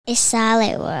It's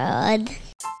Solid World.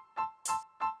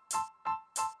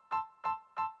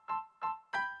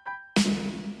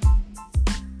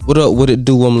 What up, what it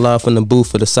do? I'm live from the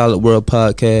booth for the Solid World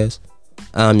podcast.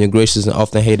 I'm your gracious and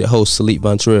often hated host, Tyreek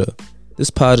Bontrell. This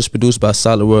pod is produced by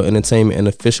Solid World Entertainment and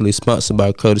officially sponsored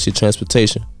by Courtesy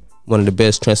Transportation, one of the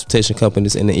best transportation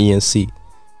companies in the ENC.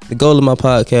 The goal of my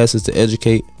podcast is to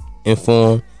educate,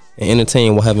 inform, and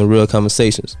entertain while having real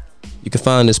conversations. You can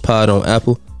find this pod on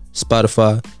Apple,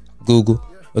 Spotify, Google,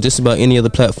 or just about any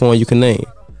other platform you can name.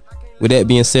 With that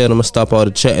being said, I'm going to stop all the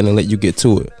chatting and let you get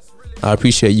to it. I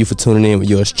appreciate you for tuning in with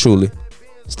yours truly.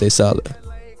 Stay solid. I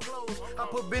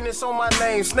put business on my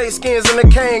name, snake skins in the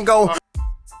cane go.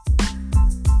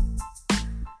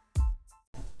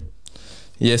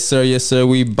 Yes, sir,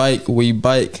 we bike.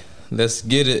 Let's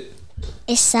get it.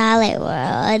 It's Solid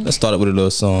World. Let's start it with a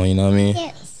little song, you know what I mean?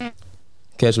 Yes.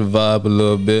 Catch a vibe a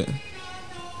little bit.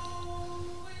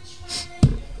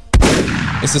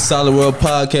 It's the Solid World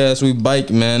podcast. We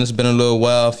bike, man. It's been a little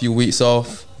while, a few weeks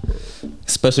off.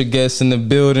 Special guest in the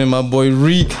building, my boy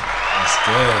Reek. That's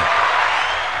good.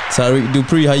 Tyreek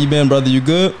Dupree, how you been, brother? You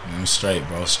good? I'm straight,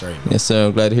 bro. Straight. Yes, sir.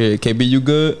 I'm glad to hear it. KB, you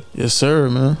good? Yes, sir,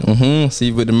 man. See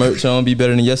you with the merch on. Be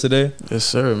better than yesterday. Yes,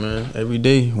 sir, man. Every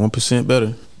day, 1%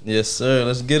 better. Yes, sir.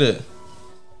 Let's get it.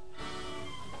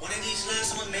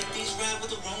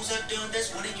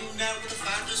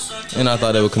 And I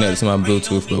thought they would connect to my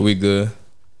Bluetooth, but we good.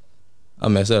 I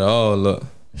messed that all up.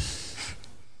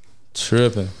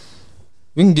 Tripping.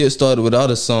 We can get started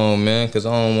without a song, man, because I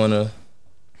don't want to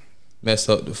mess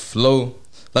up the flow.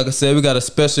 Like I said, we got a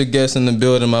special guest in the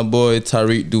building, my boy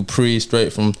Tyreek Dupree,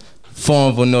 straight from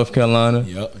Farmville, North Carolina.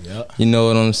 Yep. You know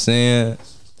what I'm saying?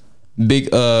 Big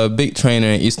trainer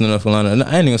in Eastern North Carolina. And I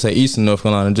ain't even gonna say Eastern North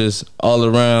Carolina, just all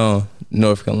around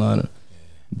North Carolina.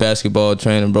 Basketball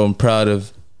trainer, bro. I'm proud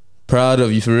of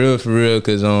you for real,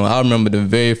 because I remember the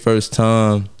very first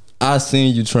time I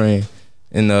seen you train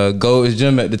in Gold's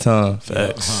Gym at the time.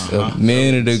 Facts. A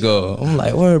minute ago. I'm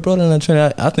like, word, bro, I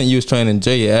train. I think you was training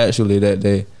Jay actually that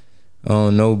day. I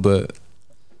don't know, but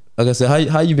like I said,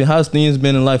 how you been? How's things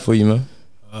been in life for you, man?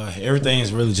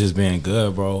 Everything's really just been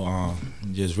good, bro.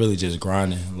 Just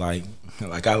grinding. Like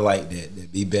I like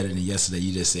that be better than yesterday.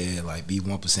 You just said like be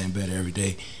 1% better every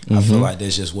day. I feel like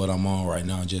that's just what I'm on right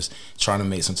now. Just trying to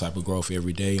make some type of growth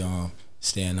every day.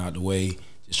 Staying out the way.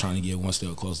 Just trying to get one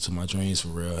step closer to my dreams for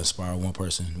real. Inspire one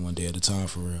person one day at a time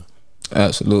for real.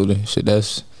 Absolutely. Shit,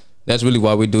 that's really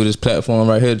why we do this platform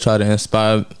right here, to try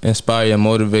to inspire and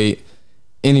motivate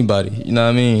anybody. You know what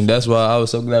I mean? That's why I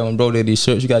was so glad when bro did these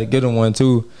shirts. You got to get them one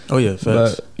too. Oh, yeah,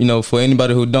 facts. But, for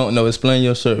anybody who don't know, explain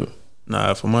your shirt.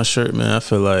 Nah, for my shirt, man, I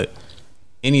feel like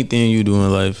anything you do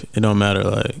in life, it don't matter,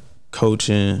 like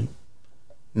coaching,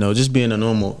 just being a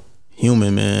normal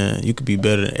human, man, you could be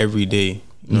better every day.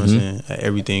 You know what I'm saying? At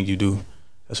everything you do.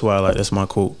 That's why that's my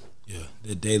quote. Yeah,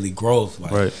 the daily growth,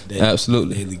 right?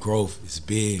 Absolutely, daily growth is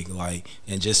big,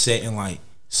 and just setting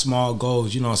small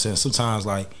goals. You know what I'm saying? Sometimes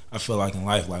I feel like in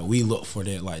life, we look for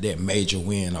that major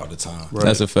win all the time. Right.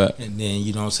 That's a fact. And then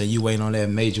you know what I'm saying, you waiting on that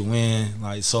major win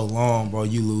so long, bro,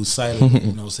 you lose sight of it.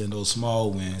 You know what I'm saying? Those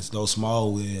small wins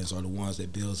are the ones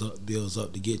that builds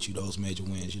up to get you those major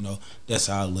wins. That's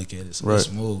how I look at it. So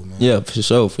let's move, man. Yeah,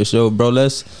 for sure, bro.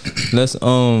 Let's first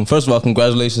of all,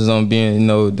 congratulations on being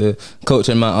the coach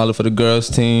at Mount Olive for the girls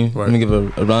team. Right. Let me give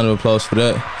a round of applause for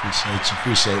that.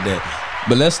 Appreciate that.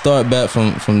 But let's start back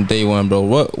from day one, bro.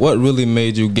 What really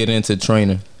made you get into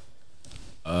training?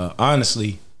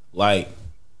 Honestly, when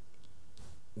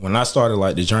I started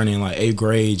the journey in 8th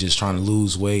grade, just trying to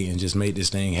lose weight and just make this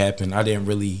thing happen, I didn't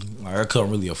really I couldn't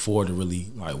really afford to really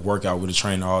work out with a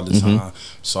trainer all the time.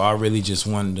 So I really just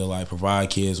wanted to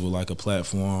provide kids with a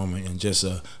platform and just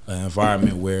an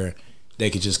environment where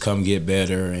they could just come get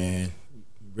better and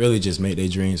really just make their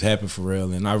dreams happen for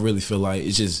real. And I really feel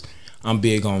it's just, I'm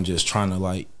big on just trying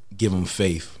to give them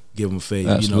faith.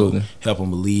 Absolutely. Help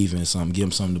them believe in something, give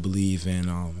them something to believe in.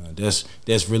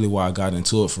 That's really why I got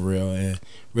into it for real. And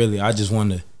really, I just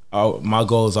wanted my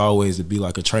goal is always to be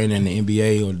a trainer in the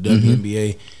NBA or the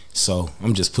WNBA. So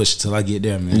I'm just pushing till I get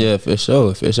there, man. Yeah, for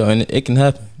sure. And it can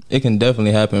happen. It can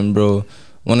definitely happen, bro.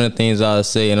 One of the things I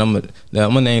say, and I'm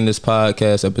gonna name this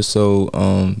podcast episode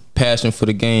 "Passion for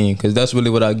the Game," because that's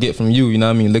really what I get from you. You know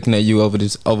what I mean? Looking at you over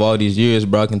all these years,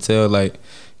 bro, I can tell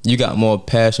you got more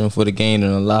passion for the game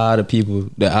than a lot of people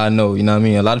that I know. You know what I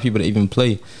mean? A lot of people that even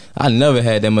play. I never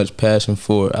had that much passion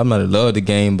for it. I might have loved the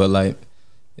game, but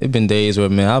it been days where,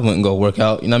 man, I wouldn't go work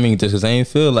out. You know what I mean? Just because I ain't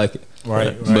feel like it.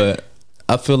 Right. But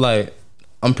I feel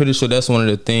I'm pretty sure that's one of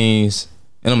the things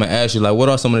And I'm gonna ask you, like, what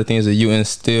are some of the things that you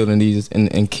instilled in these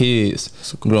in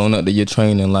kids growing up that you're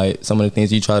training? Like, some of the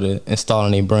things you try to install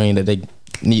in their brain that they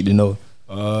need to know.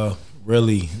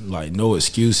 Really, like, no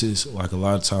excuses. Like, a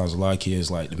lot of times, a lot of kids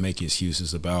like to make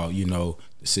excuses about, you know,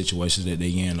 the situations that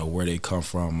they in or where they come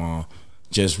from.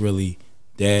 Just really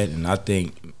that, and I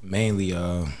think mainly,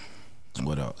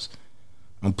 what else?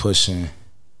 I'm pushing.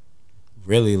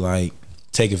 Really, like,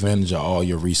 take advantage of all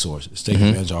your resources. Take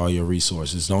advantage of all your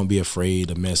resources. Don't be afraid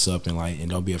to mess up and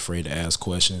don't be afraid to ask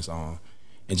questions. And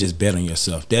just bet on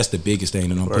yourself. That's the biggest thing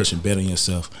that I'm pushing. Bet on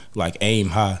yourself. Like, aim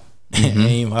high.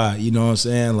 Aim high. You know what I'm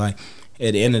saying? Like,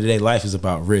 at the end of the day, life is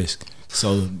about risk.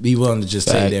 So be willing to just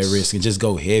take that risk and just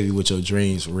go heavy with your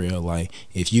dreams for real. Like,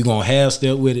 if you gonna half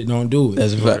step with it, don't do it.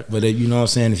 That's right. But if, you know what I'm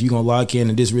saying, if you gonna lock in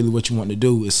and this really what you want to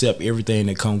do, accept everything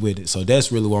that come with it. So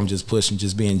that's really what I'm just pushing,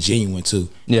 just being genuine too.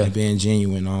 Yeah, and being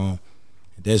genuine.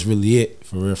 That's really it,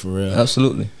 for real, for real.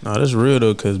 Absolutely. No, that's real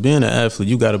though, because being an athlete,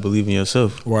 you got to believe in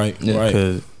yourself. Right, right.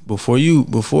 Because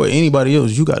before anybody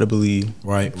else, you got to believe.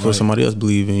 Right. Before somebody else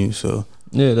believe in you. So.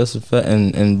 Yeah, that's a fact.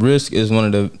 And risk is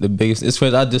one of the biggest. It's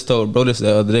crazy. I just told bro this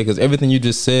the other day because everything you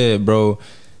just said, bro,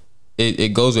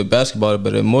 it goes with basketball,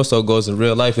 but it more so goes in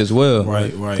real life as well.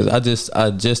 Right, right. Because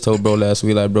I just told bro last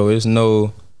week, like, bro, there's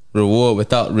no reward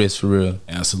without risk for real.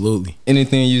 Absolutely.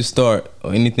 Anything you start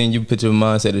or anything you put your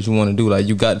mindset that you want to do, like,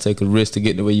 you got to take a risk to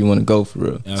get the way you want to go for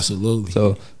real. Absolutely.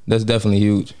 So that's definitely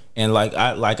huge. And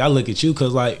I look at you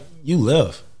because, like, you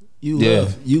left. You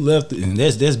left, and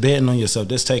that's betting on yourself.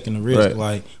 That's taking the risk. Right.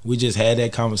 Like, we just had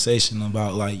that conversation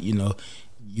about, like, you know,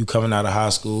 you coming out of high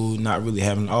school, not really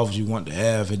having the offers you want to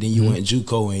have, and then you went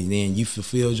JUCO, and then you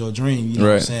fulfilled your dream. You know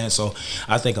what I'm saying? So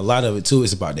I think a lot of it too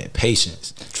is about that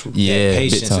patience. True. Yeah, that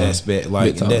patience aspect.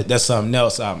 Like, that's something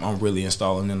else I'm really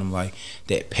installing in them. Like,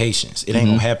 that patience. It ain't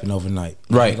gonna happen overnight.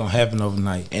 It ain't gonna happen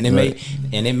overnight, and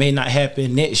it may not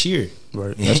happen next year.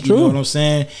 Right. That's true. You know what I'm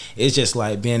saying? It's just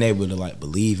like being able to, like,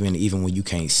 believe in it even when you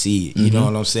can't see it. You know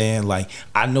what I'm saying? Like,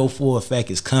 I know for a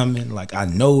fact it's coming. Like, I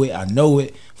know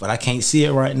it, but I can't see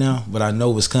it right now. But I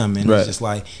know it's coming. Right. It's just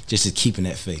like just keeping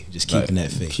that faith. Just keeping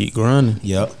that faith. Keep grinding.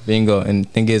 Yep. Bingo. And the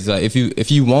thing is, like,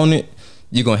 if you want it,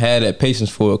 you're gonna have that patience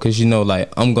for it because you know, like,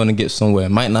 I'm gonna get somewhere.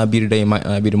 It might not be today, it might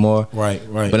not be tomorrow. Right.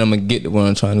 But I'm gonna get to where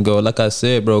I'm trying to go. Like I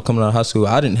said, bro, coming out of high school,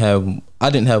 I didn't have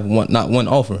not one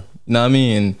offer. You know what I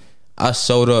mean? And I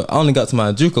showed up. I only got to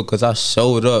my JUCO because I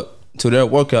showed up to their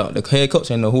workout. The head coach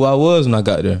didn't know who I was when I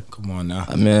got there. Come on now.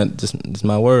 I mean, just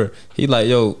my word. He like,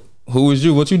 yo, who is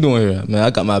you? What you doing here? Man,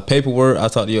 I got my paperwork. I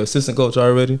talked to your assistant coach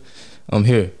already. I'm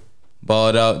here.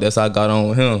 Balled out. That's how I got on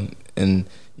with him. And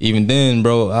even then,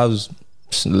 bro, I was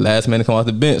the last man to come off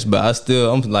the bench. But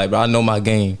I'm like, bro, I know my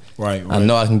game. Right. I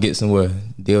know I can get somewhere.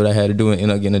 Did what I had to do and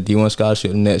end up getting a D1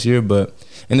 scholarship the next year.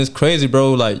 And it's crazy,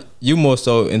 bro. Like, you more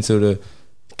so into the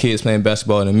kids playing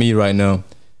basketball than me right now.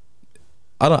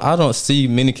 I don't see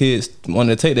many kids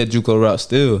wanting to take that JUCO route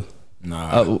still.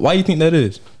 Nah. Why you think that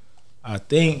is? I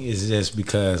think it's just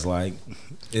because, like,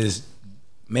 it's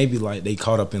maybe, like, they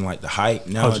caught up in, like, the hype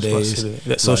nowadays.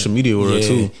 That social media world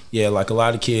too. Yeah, like, a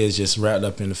lot of kids just wrapped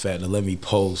up in the fact that let me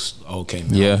post, okay,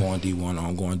 man, I'm going D1,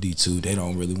 I'm going D2. They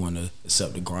don't really want to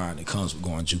accept the grind that comes with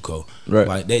going JUCO. Right.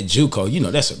 Like, that JUCO, you know,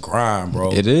 that's a grind,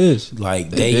 bro. It is. Like,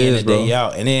 day in and day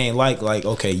out. And it ain't like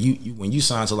okay, you when you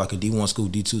sign to, like, a D1 school,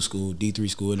 D2 school, D3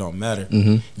 school, it don't matter.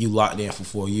 You locked in for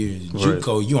 4 years.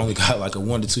 JUCO, you only got, like, a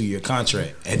 1 to 2 year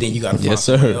contract, and then you got to find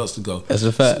somewhere else to go. That's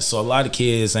a fact. So a lot of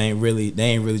kids ain't really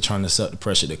trying to accept the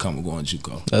pressure that come with going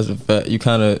JUCO. That's a fact.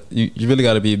 You really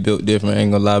got to be built different. I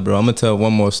ain't gonna lie, bro. I'm gonna tell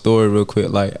one more story real quick.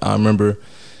 Like, I remember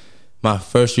my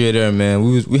first year there, man.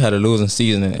 We had a losing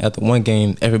season, and after one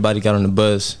game, everybody got on the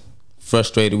bus,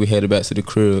 frustrated. We headed back to the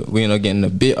crib. We ended up getting a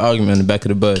big argument in the back of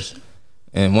the bus.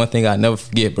 And one thing I never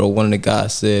forget, bro. One of the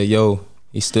guys said, "Yo,"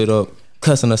 he stood up,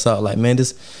 cussing us out, like, "Man,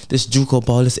 this JUCO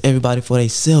ball is everybody for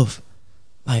themselves."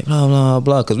 Like, blah, blah,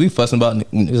 blah. Because we fussing about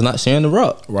niggas not sharing the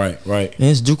rock. Right. Man,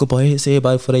 it's JUCO ball. It's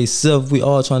everybody for themselves. We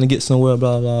all trying to get somewhere,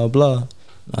 blah, blah, blah.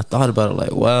 And I thought about it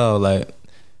like, wow, like,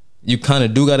 you kind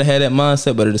of do got to have that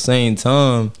mindset, but at the same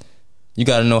time, you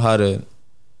got to know how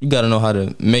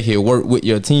to make it work with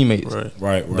your teammates.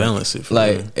 Right. Balance it.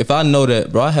 Like, if I know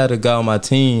that, bro, I had a guy on my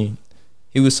team,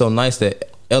 he was so nice that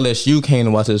LSU came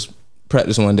to watch us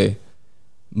practice one day.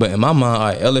 But in my mind, all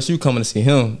right, LSU coming to see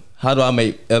him. How do I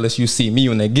make LSU see me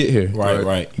when they get here?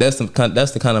 Right. That's the kind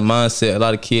of mindset a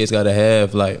lot of kids got to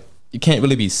have. Like, you can't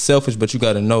really be selfish, but you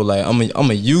got to know, like, I'm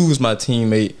gonna use my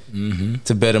teammate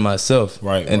to better myself.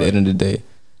 At the end of the day.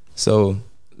 So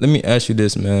let me ask you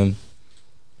this, man.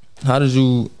 Did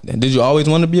you always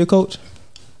want to be a coach?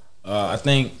 I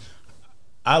think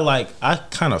I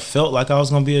kind of felt like I was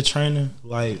gonna be a trainer,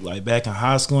 like back in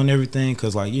high school and everything,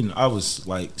 cause like I was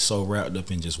like so wrapped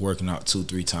up in just working out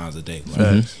 2-3 times a day,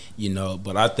 like,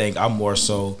 But I think I'm more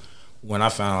so when I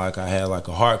found like I had like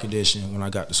a heart condition when I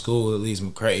got to school, at least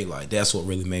McCray, like that's what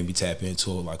really made me tap into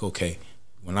it. Like, okay,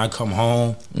 when I come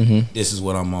home, this is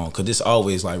what I'm on, cause this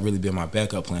always like really been my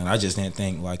backup plan. I just didn't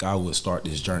think like I would start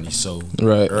this journey so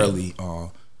early.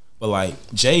 But like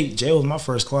Jay was my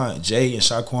first client. Jay and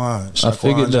Shaquan I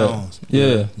figured Jones. that.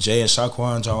 Yeah. Jay and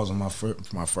Shaquan Jones were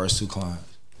my first 2 clients.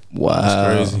 Wow.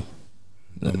 That's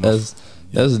crazy.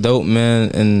 That's dope,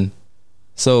 man. And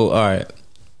so, all right.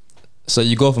 So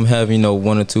you go from having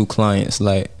 1 or 2 clients.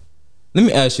 Like, let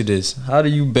me ask you this: how do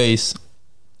you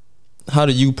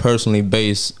personally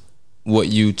base what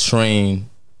you train?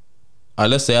 All right,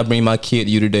 let's say I bring my kid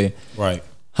to you today. Right.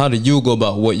 How do you go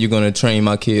about what you're gonna train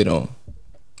my kid on?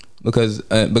 Because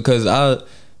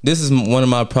this is one of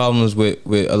my problems with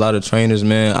a lot of trainers,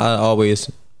 man.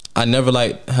 I never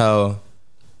liked how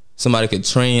somebody could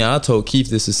train. I told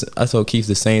Keith the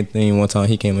same thing one time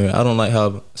he came here. I don't like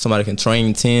how somebody can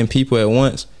train 10 people at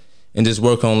once and just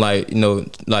work on like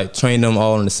train them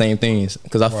all on the same things.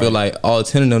 Because I feel like all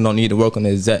 10 of them don't need to work on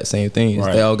the exact same things.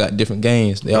 They all got different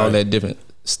games. They all at different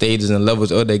stages and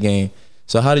levels of their game.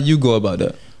 So how do you go about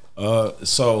that?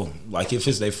 So like if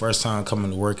it's their first time coming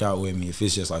to work out with me, if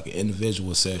it's just like an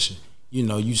individual session,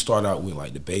 you start out with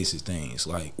like the basic things,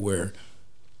 like where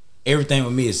everything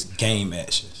with me is game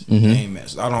actions. Game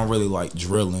actions. I don't really like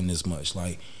drilling as much.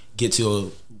 Like get to a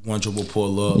 1 dribble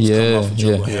pull up, come off a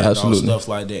dribble, handoff, stuff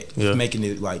like that. Making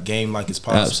it like game like it's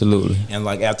possible. Absolutely. And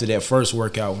like after that first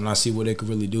workout, when I see what they could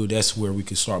really do, that's where we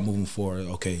can start moving forward.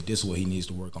 Okay, this is what he needs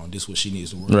to work on. This is what she needs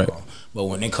to work on. But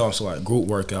when it comes to like group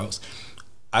workouts,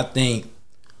 I think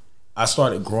I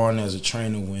started growing as a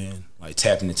trainer when like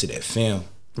tapping into that film.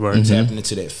 Tapping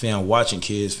into that film, watching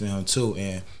kids film too,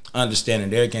 and understanding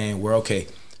their game where, okay,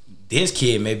 this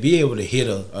kid may be able to hit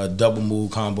a double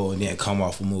move combo and then come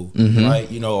off a move,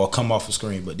 right? Or come off a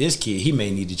screen. But this kid, he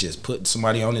may need to just put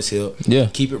somebody on his hip,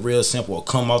 keep it real simple, or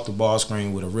come off the ball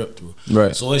screen with a rip through.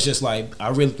 Right. So it's just like, I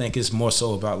really think it's more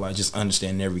so about like just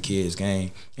understanding every kid's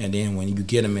game. And then when you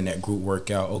get them in that group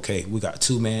workout, okay, we got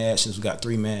 2-man actions, we got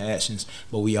 3-man actions,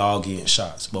 but we all getting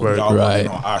shots. But we all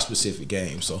working on our specific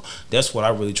game. So that's what I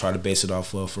really try to base it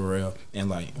off of for real. And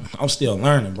like, I'm still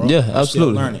learning, bro. Yeah, I'm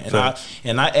absolutely. Still learning.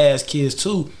 And I ask kids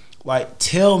too, like,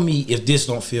 tell me if this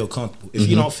don't feel comfortable. If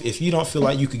you don't feel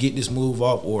like you could get this move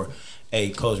off, or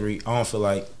hey, Coach Reed, I don't feel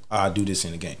like I'll do this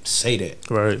in the game. Say that.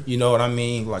 Right. You know what I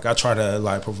mean? Like, I try to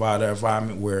like provide an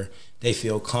environment where they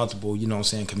feel comfortable,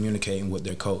 communicating with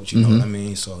their coach. You know what I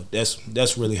mean? So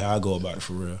that's really how I go about it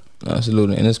for real.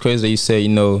 Absolutely. And it's crazy that you say,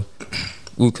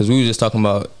 because we were just talking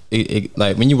about it,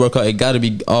 like when you work out, it got to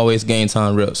be always game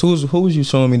time reps. Who was you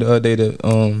showing me the other day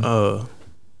that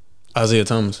Isaiah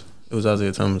Thomas. It was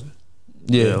Isaiah Thomas.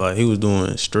 Yeah, like he was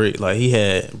doing straight. Like he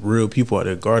had real people out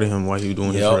there guarding him while he was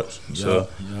doing his reps. So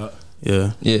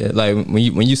yeah. Like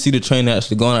when you see the trainer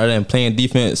actually going out there and playing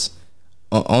defense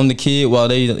on the kid while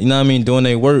they, doing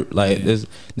their work. Like it's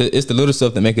the little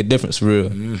stuff that make a difference for real.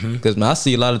 Because I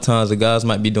see a lot of times the guys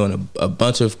might be doing a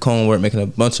bunch of cone work, making a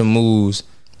bunch of moves,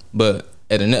 but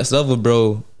at the next level,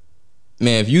 bro,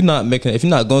 man, if you're not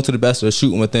going to the basket or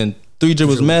shooting within 3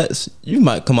 dribbles max, you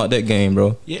might come out that game,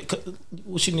 bro. Yeah,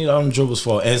 what you need all them dribbles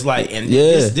for? And it's like,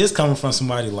 this coming from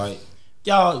somebody like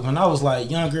y'all. When I was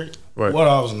like younger, what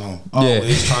I was on,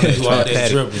 always trying to do all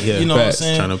that dribbling. You know what I'm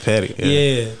saying? Trying to pat it.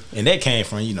 Yeah, and that came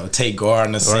from Tate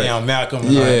Gardner, Sam Malcolm.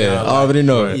 And I already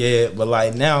know. Yeah, but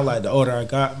like now, like the older I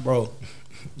got, bro.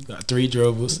 You got 3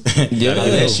 dribbles.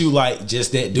 Unless you like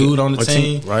just that dude on the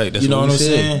team. Right. That's you know what I'm said.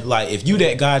 saying? Like if you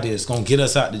that guy that's gonna get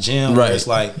us out the gym, it's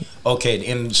like, okay, at the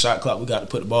end of the shot clock, we got to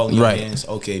put the ball in your hands.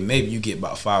 Okay, maybe you get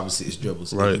about 5 or 6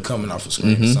 dribbles. If you coming off a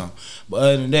screen or something. But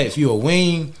other than that, if you a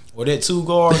wing or that 2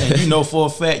 guard and for a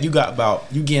fact you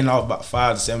getting off about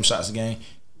 5 to 7 shots a game,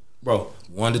 bro.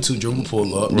 1 to 2 dribble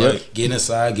pull up, get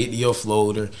inside, get to your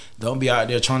floater. Don't be out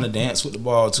there trying to dance with the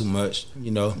ball too much,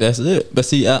 That's it. But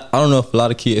see, I don't know if a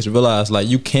lot of kids realize like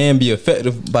you can be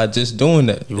effective by just doing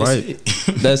that.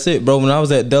 That's it, bro. When I was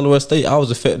at Delaware State, I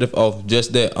was effective off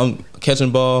just that. I'm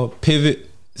catching ball, pivot,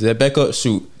 that back up,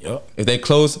 shoot. If they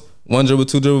close, 1 dribble,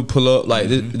 2 dribble, pull up, like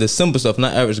the simple stuff,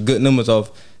 not average good numbers of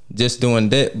just doing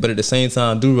that. But at the same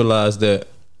time, do realize that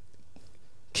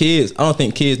kids, I don't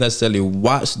think kids necessarily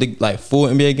watch the full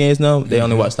NBA games now. They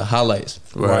only watch the highlights.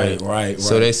 Right.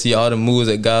 So they see all the moves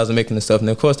that guys are making and stuff, and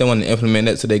of course they want to implement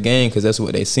that to their game because that's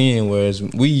what they seeing. Whereas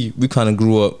we kind of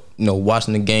grew up,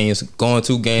 watching the games, going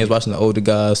to games, watching the older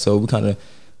guys. So we kind of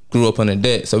grew up under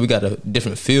that, so we got a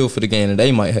different feel for the game that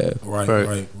they might have.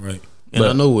 Right. And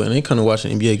I know when they come to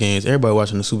watching NBA games, everybody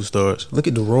watching the superstars. Look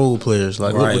at the role players.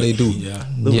 Like, look what they do. Yeah.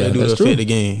 Look what they do to affect the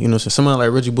game. You know what I'm saying? Somebody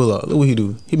like Reggie Bullock, look what he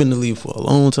do. He been in the league for a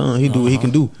long time. He do what he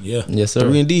can do. Yeah. Yes, sir.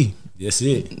 3 and D. That's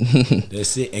it.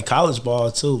 That's it. And college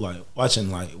ball too, like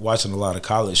watching a lot of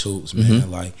college hoops, man.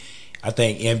 Like I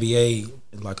think NBA,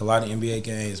 like a lot of NBA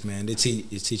games, man, they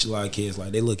teach a lot of kids,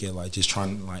 like they look at like just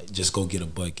trying to like just go get a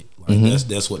bucket. Like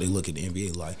that's what they look at the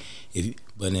NBA like.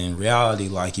 But in reality,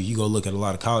 like if you go look at a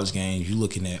lot of college games, you're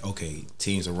looking at, okay,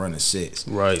 teams are running sets.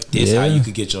 Right. This how you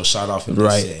could get your shot off in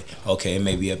this set. Okay, it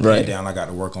may be a pin down I got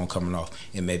to work on coming off.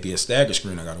 It may be a stagger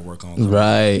screen I got to work on coming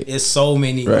off. It's so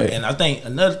many. And I think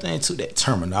another thing too, that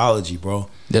terminology, bro.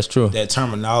 That's true. That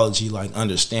terminology, like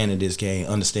understanding this game,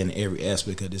 understanding every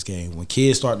aspect of this game. When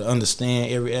kids start to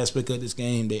understand every aspect of this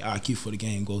game, their IQ for the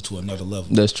game go to another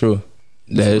level. That's true.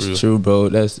 That's true, bro.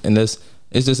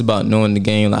 It's just about knowing the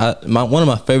game. Like one of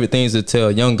my favorite things to tell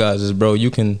young guys is, bro,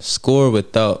 you can score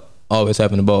without always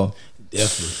having the ball.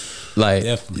 Definitely. Like,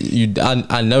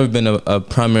 I never been a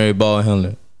primary ball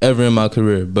handler ever in my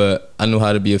career, but I know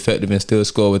how to be effective and still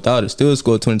score without it. Still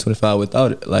score 20-25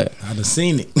 without it. Like, I done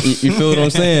seen it. You feel what I'm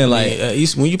saying? Like,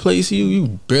 when you play ECU, you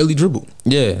barely dribble.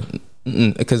 Yeah,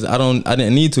 because I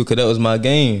didn't need to, because that was my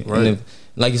game. Right. And if,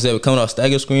 like you said, coming off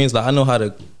stagger screens, like I know how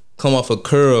to come off a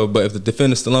curl, but if the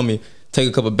defender's still on me, take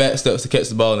a couple back steps to catch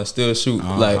the ball and still shoot.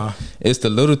 Like, it's the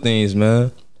little things,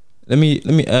 man. Let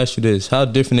me ask you this: how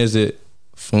different is it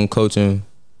from coaching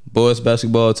boys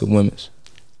basketball to women's?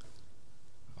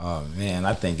 Oh man,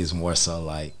 I think it's more so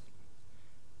like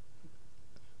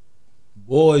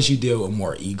boys, you deal with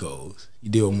more egos. You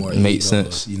deal with more Makes egos.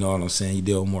 sense. You know what I'm saying? You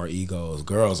deal with more egos.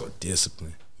 Girls are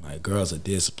disciplined. Like, girls are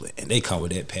disciplined, and they come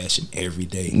with that passion every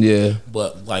day. Yeah.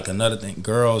 But like another thing,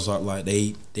 girls are like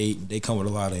they come with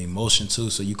a lot of emotion too.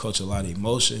 So you coach a lot of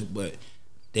emotion, but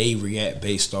they react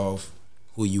based off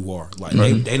who you are. Like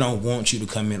they don't want you to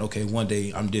come in, okay, one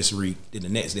day I'm this Reek, then the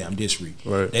next day I'm this Reek.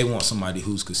 Right. They want somebody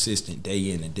who's consistent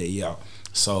day in and day out.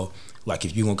 So like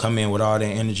if you're gonna come in with all that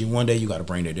energy one day, you gotta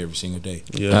bring that every single day.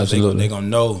 Yeah, absolutely. They're gonna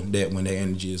know that when their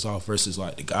energy is off, versus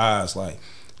like the guys, like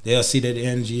they'll see that the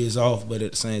energy is off, but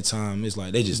at the same time, it's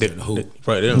like they just there to hoop.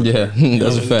 Right. They don't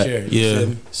That's a fact. Care, you feel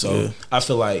me? So I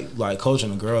feel like coaching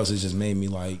the girls has just made me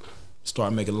like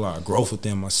start making a lot of growth with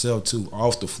them myself too,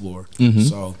 off the floor.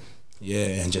 So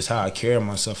yeah, and just how I carry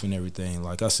myself and everything.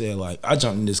 Like I said, like I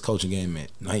jumped in this coaching game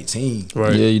at 19.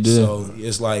 Right. Yeah, you did. So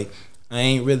it's like I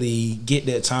ain't really get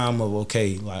that time of,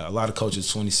 okay, like a lot of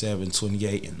coaches 27,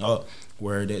 28 and up,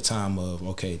 where that time of,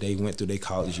 okay, they went through their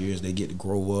college years, they get to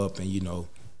grow up and, you know,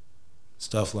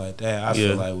 stuff like that. I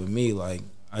feel like with me, like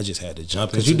I just had to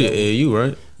jump into because you did AAU,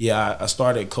 right? Yeah, I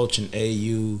started coaching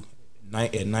AAU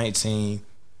at 19.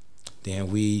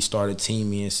 Then we started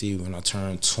Team ENC when I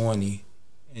turned 20.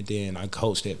 And then I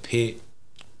coached at Pitt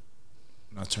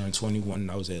when I turned 21, and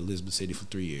I was at Elizabeth City for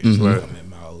 3 years. So I'm at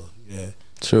Mala. Yeah.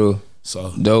 True.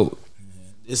 So dope.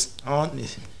 It's on.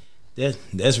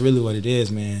 That's really what it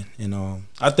is, man. And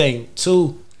I think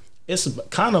too, it's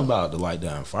kind of about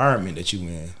the environment that you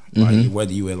in. Like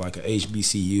whether you at like a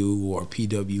HBCU or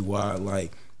PWI,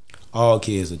 like all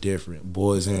kids are different,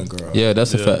 boys and girls. Yeah,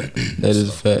 that's a fact. That is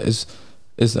a fact.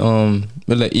 It's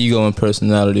really ego and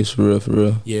personalities for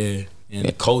real. Yeah. And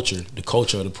the culture of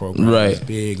the program is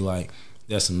big. Like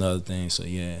that's another thing. So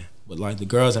yeah, but like the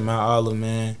girls in Mount Olive,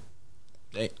 man,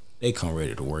 they come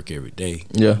ready to work every day.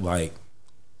 Yeah, like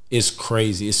it's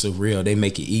crazy. It's surreal. They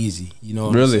make it easy. You know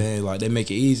what I'm saying? Like they make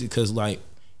it easy because like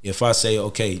if I say,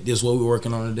 okay, this is what we're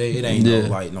working on today, it ain't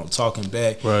no talking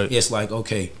back. Right. It's like,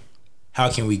 okay,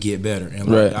 how can we get better? And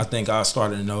like, I think I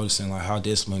started noticing like how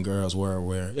disciplined girls were.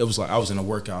 Where it was like I was in a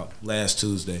workout last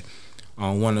Tuesday.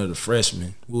 One of the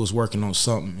freshmen, we was working on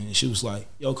something, and she was like,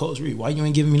 "Yo, Coach Reed, why you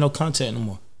ain't giving me no contact no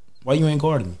more? Why you ain't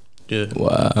guarding me?" Yeah.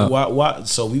 Wow. Why?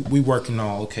 So we working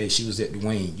on, okay, she was at the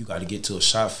wing. You got to get to a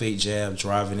shot fake jab,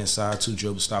 driving inside, 2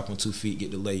 dribbles, stop on 2 feet, get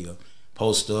the layup.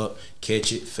 Post up,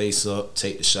 catch it, face up,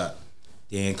 take the shot.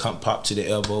 Then come pop to the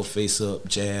elbow, face up,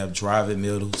 jab, drive it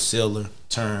middle, sealer,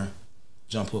 turn,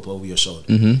 jump up over your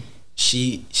shoulder.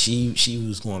 She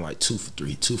was going like 2 for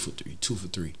 3, 2 for 3, 2 for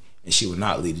 3. And she would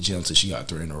not leave the gym until she got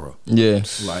 3 in a row. Yeah,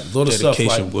 like little stuff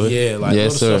like little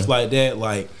stuff like that.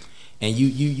 Like, and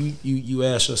you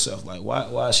ask yourself like,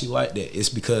 why is she like that? It's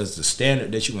because the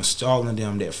standard that you installing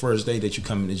them that first day that you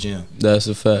come in the gym. That's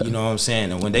a fact. You know what I'm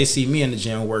saying? And when they see me in the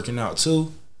gym working out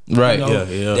too, Right. You know,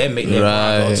 Yeah. That make that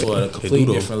grind go to a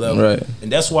completely different level. Right.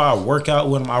 And that's why I work out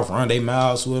with them. I run their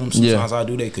miles with them. Sometimes I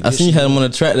do their conditioning. I seen you had him on the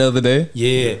track the other day.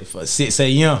 Yeah, for 6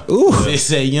 a.m. Ooh.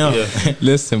 6 a.m. Yeah.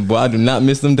 Listen, boy, I do not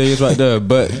miss them days right there.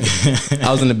 But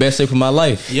I was in the best shape of my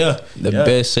life. Yeah. The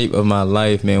best shape of my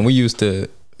life, man. We used to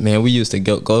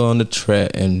go on the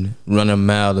track and run a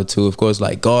mile or two. Of course,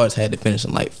 like guards had to finish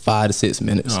in like 5 to 6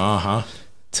 minutes.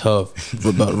 Tough.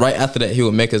 But right after that, he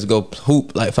would make us go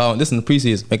hoop like 5. This in the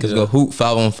preseason, make us go hoop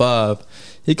 5-on-5.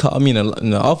 He called me in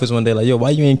the office one day like, "Yo,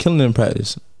 why you ain't killing them in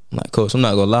practice?" I'm like, "Coach, I'm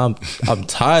not gonna lie, I'm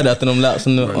tired after them laps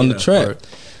on the track." Right.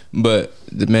 But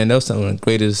man, that was some of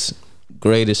the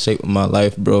greatest shape of my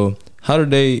life, bro. How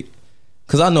did they?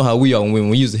 Cause I know how we are when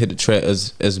we used to hit the track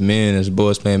as men, as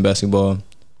boys playing basketball.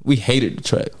 We hated the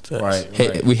track.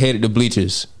 Right. We hated the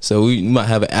bleachers. So we might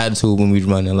have an attitude when we was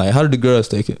running. Like, how did the girls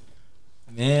take it?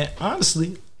 Man,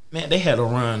 honestly, they had a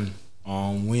run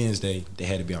on Wednesday. They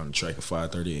had to be on the track at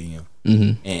 5:30 a.m.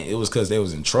 And it was because they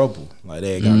was in trouble. Like,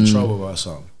 they had got in trouble about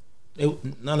something.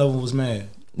 None of them was mad.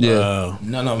 Yeah.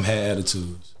 None of them had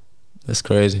attitudes. That's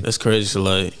crazy. That's crazy. So,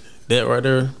 like, that right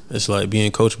there, it's like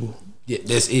being coachable. Yeah,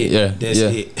 that's it. Yeah, that's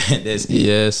it. That's it.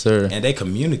 Yes, sir. And they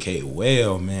communicate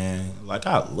well, man. Like,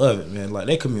 I love it, man. Like,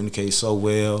 they communicate so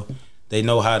well. They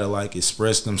know how to, like,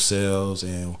 express themselves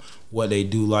and what they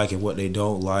do like and what they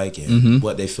don't like and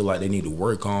what they feel like they need to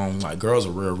work on. Like, girls are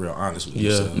real honest with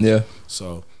themselves. Yeah.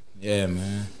 So, yeah,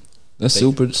 man. That's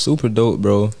super dope,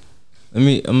 bro.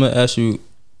 I'm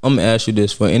gonna ask you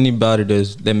this, for anybody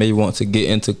that may want to get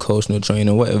into coaching or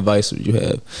training, what advice would you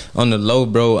have? On the low,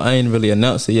 bro, I ain't really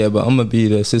announced it yet, but I'm gonna be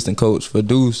the assistant coach for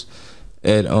Deuce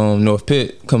at North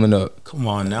Pitt coming up. Come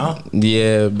on now.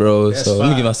 Yeah, bro. That's so fine. let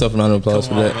me give myself a round of applause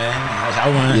for that. Man. I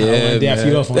want to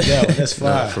you up on that one. That's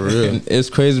fine. For real.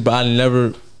 It's crazy, but I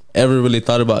never ever really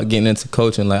thought about getting into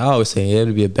coaching. Like, I always say, yeah,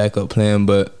 it'd be a backup plan,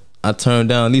 but I turned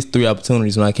down at least 3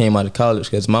 opportunities when I came out of college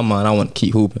because in my mind I want to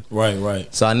keep hooping.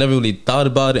 Right. So I never really thought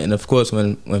about it, and of course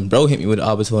when bro hit me with the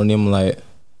opportunity, I'm like,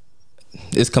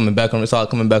 it's all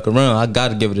coming back around. I got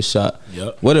to give it a shot.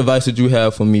 Yep. What advice would you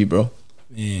have for me, bro?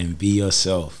 Man, be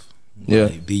yourself. Yeah.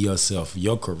 Like, be yourself.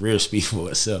 Your career speaks for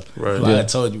itself. Right. Like Yeah. I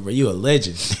told you, bro, you a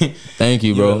legend. Thank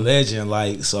you, bro. You're a legend.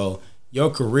 Like, so your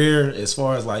career, as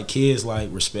far as like kids, like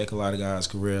respect a lot of guys'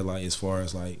 career, like as far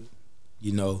as like,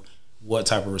 you know, what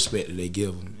type of respect do they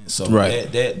give them? And so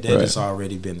that has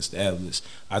already been established.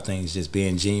 I think it's just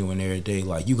being genuine every day.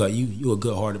 Like you a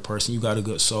good hearted person. You got a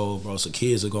good soul, bro. So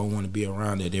kids are gonna want to be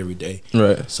around it every day.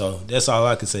 Right. So that's all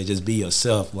I can say. Just be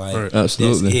yourself. Like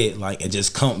Absolutely. that's it. Like, and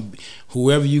just come.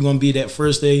 Whoever you gonna be that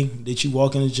first day that you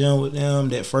walk in the gym with them,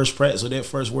 that first practice or that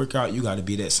first workout, you got to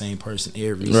be that same person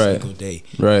every single day.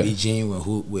 Right. Be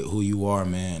genuine with who you are,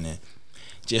 man, and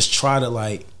just try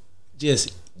to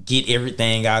just get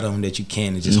everything out of them that you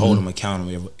can and just hold them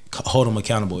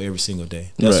accountable every single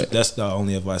day. That's the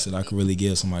only advice that I could really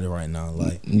give somebody right now.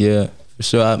 Like, yeah, for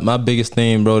sure. My biggest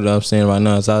thing, bro, that I'm saying right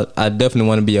now is I definitely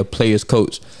want to be a player's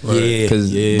coach. Right. Yeah,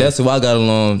 because that's who I got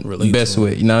along best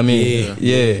with. You know what I mean?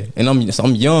 Yeah. And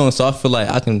I'm young, so I feel like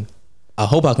I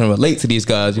hope I can relate to these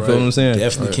guys. You feel what I'm saying?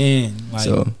 Definitely can.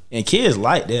 Like, and kids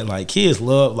like that. Like, kids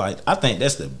love. Like, I think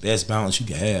that's the best balance you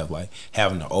can have. Like,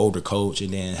 having an older coach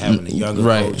and then having a younger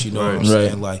coach. You know what I'm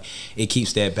saying? Like, it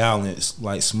keeps that balance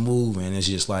like smooth, and it's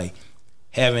just like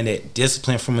having that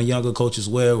discipline from a younger coach as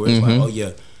well. Where it's like, oh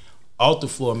yeah, off the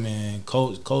floor, man,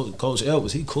 Coach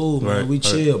Edwards, he cool, man. We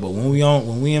chill, but when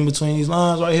we in between these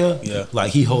lines right here,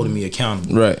 like he holding me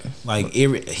accountable. Right. Like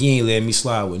he ain't letting me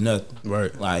slide with nothing.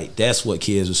 Right. Like that's what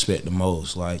kids respect the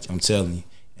most. Like I'm telling you.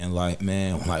 And like,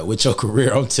 man, like with your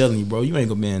career, I'm telling you, bro, you ain't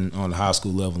gonna be on the high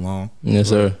school level long. Yes,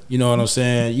 sir. You know what I'm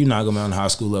saying? You're not gonna be on the high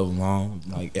school level long,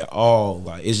 like at all.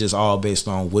 Like it's just all based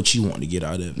on what you want to get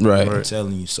out of it. Right. I'm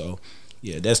telling you. So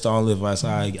yeah, that's the only advice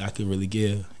I could really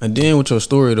give. And then with your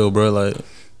story though, bro, like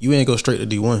you ain't go straight to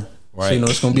D1. Right. So, you know,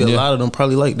 it's gonna be a lot of them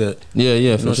probably like that. Yeah,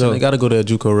 you know for sure. They gotta go that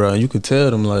JUCO route. You could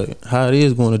tell them like how it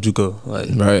is going to JUCO. Like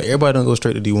everybody don't go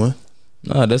straight to D1.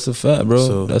 Nah, that's a fact, bro.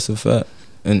 So, that's a fact.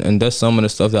 And that's some of the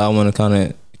stuff that I want to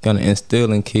kind of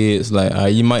instill in kids.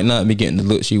 Like, you might not be getting the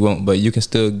looks you want, but you can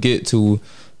still get to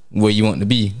where you want to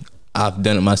be. I've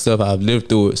done it myself. I've lived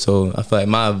through it. So I feel like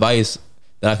my advice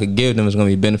that I could give them is going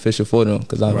to be beneficial for them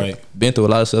because I've been through a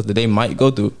lot of stuff that they might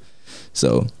go through.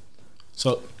 So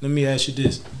let me ask you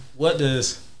this: what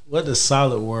does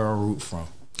Solid World root from?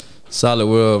 Solid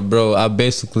World, bro. I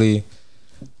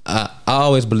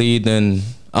always believed in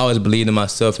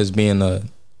myself as being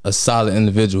a solid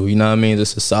individual. You know what I mean?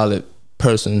 Just a solid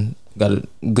person. Got a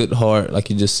good heart,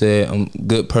 like you just said. I'm a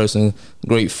good person,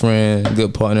 great friend,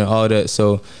 good partner, all that.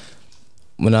 So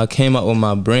when I came out with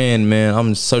my brand, man,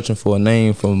 I'm searching for a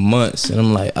name for months, and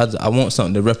I'm like, I want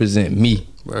something to represent me.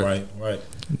 Right.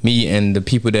 Me and the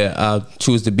people that I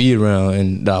choose to be around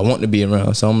and that I want to be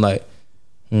around. So I'm like,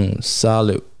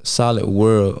 solid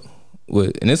world.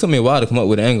 And it took me a while to come up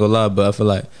with it, I ain't gonna lie, but I feel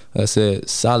like I said,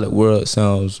 solid world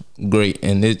sounds great.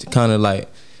 And it's kind of like,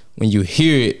 when you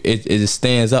hear it, it just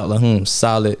stands out like,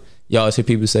 solid. You always hear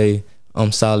people say,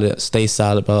 I'm solid, stay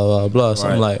solid, blah, blah, blah. So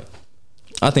I'm like,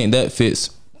 I think that fits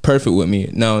perfect with me.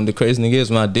 Now, the crazy thing is,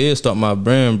 when I did start my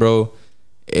brand, bro,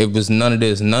 it was none of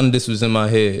this. None of this was in my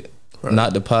head. Right.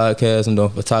 Not the podcast, I'm doing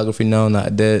photography now,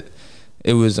 not that.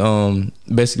 It was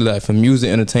basically like for music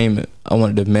entertainment. I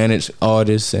wanted to manage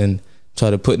artists and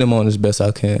try to put them on as best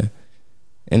I can.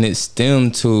 And it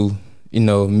stemmed to,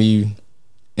 me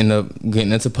end up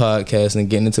getting into podcasts and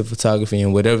getting into photography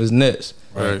and whatever's next.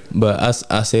 Right. But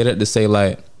I say that to say,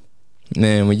 like,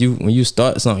 man, when you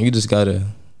start something, you just gotta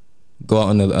go out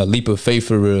on a leap of faith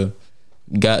for real.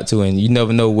 Got to, and you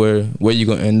never know where you're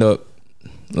gonna end up.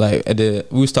 Like we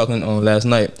was talking on last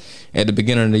night. At the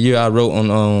beginning of the year, I wrote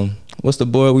on what's the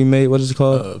board we made? What is it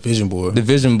called? Vision board. The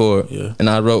vision board. Yeah. And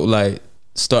I wrote like,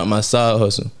 start my side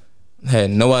hustle. Had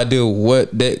no idea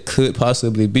what that could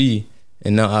possibly be,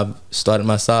 and now I've started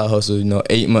my side hustle.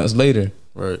 8 months later.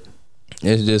 Right.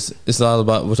 It's all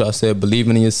about what y'all said: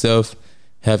 believing in yourself,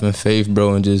 having faith,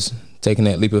 bro, and just taking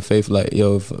that leap of faith. Like,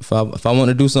 yo, if I want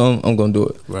to do something, I'm gonna do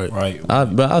it. Right.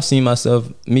 I've seen myself,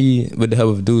 with the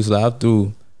help of dudes, like I've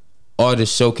through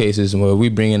artist showcases where we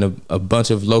bring in a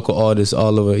bunch of local artists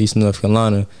all over Eastern North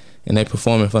Carolina, and they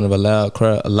perform in front of a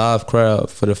live crowd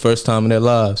for the first time in their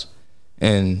lives.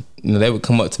 And they would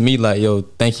come up to me like, yo,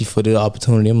 thank you for the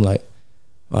opportunity. I'm like,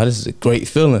 wow, this is a great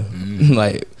feeling. Mm-hmm.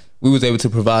 Like, we was able to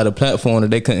provide a platform that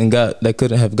they couldn't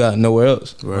have got nowhere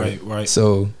else. Right.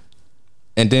 So,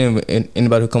 and then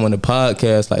anybody who come on the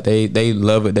podcast, like they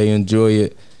love it, they enjoy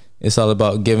it. It's all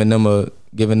about giving them a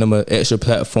extra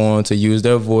platform to use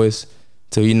their voice.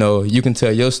 To you can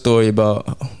tell your story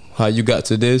about how you got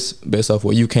to this based off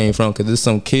where you came from. Because there's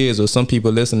some kids or some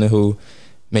people listening who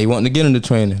may want to get into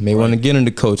training, may want to get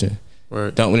into coaching.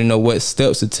 Right. Don't really know what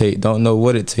steps to take. Don't know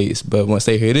what it takes. But once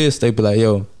they hear this, they be like,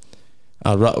 yo,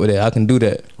 I rock with it. I can do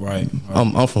that. Right.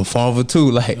 I'm from Farmville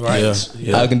too. Like, Yeah.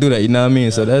 I can do that. You know what I mean? Yeah.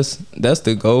 So that's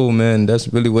the goal, man. That's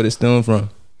really what it's stemmed from.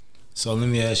 So let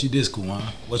me ask you this, Kuwan.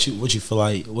 What you feel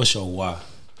like? What's your why?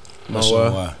 My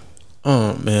why?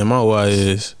 Man, my why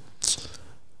is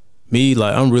me.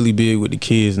 Like, I'm really big with the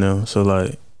kids now. So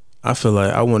like, I feel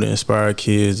like I want to inspire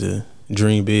kids to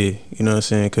dream big. You know what I'm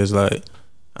saying? Because like,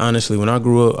 honestly, when I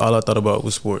grew up, all I thought about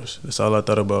was sports. That's all I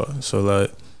thought about. So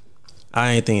like,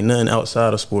 I ain't think nothing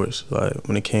outside of sports. Like,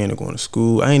 when it came to going to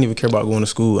school, I ain't even care about going to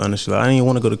school, honestly. Like, I didn't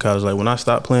want to go to college. Like, when I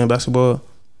stopped playing basketball,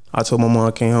 I told my mom,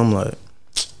 I came home like,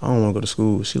 I don't want to go to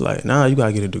school. She like, nah, you got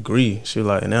to get a degree. She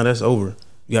like, now that's over.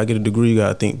 You got to get a degree. You got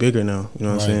to think bigger now. You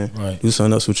know what I'm saying? Right. Do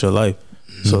something else with your life.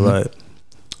 Mm-hmm. So like,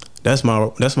 that's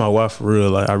my why for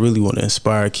real. Like, I really want to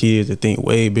inspire kids to think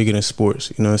way bigger than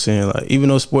sports. You know what I'm saying? Like, even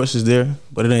though sports is there,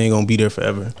 but it ain't going to be there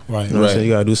forever. Right. You know what I'm saying?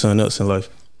 You got to do something else in life.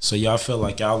 So y'all feel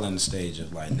like y'all in the stage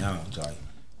of like now, like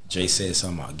Jay said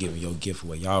something about giving your gift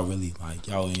away. Y'all really like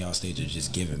y'all in y'all stage of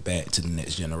just giving back to the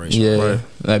next generation. Yeah. Right.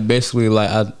 Like, basically,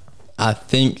 like I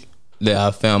think that I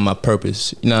found my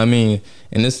purpose. You know what I mean?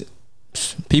 And this,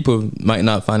 people might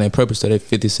not find their purpose till they're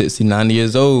 50, 60, 90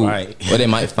 years old. Right. Or they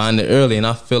might find it early. And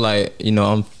I feel like,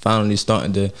 I'm finally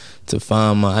starting to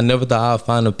find I never thought I'd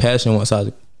find a passion once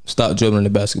I stopped dribbling the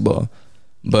basketball.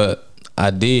 But I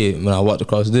did when I walked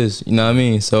across this. You know what I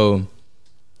mean? So,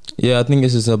 yeah, I think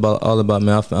it's just all about,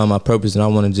 man, I found my purpose and I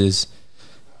want to just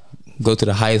go to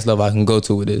the highest level I can go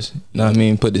to with this. You know what I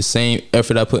mean? Put the same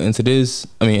effort I put into this,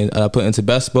 I put into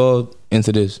basketball,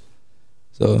 into this.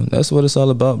 So that's what it's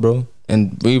all about, bro.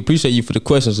 And we appreciate you for the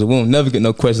questions. So we won't never get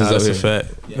no questions Nah, out that's here. a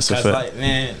fact. Yeah, That's a fact. like,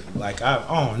 man, like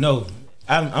I don't know.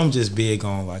 I'm just big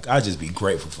on like I just be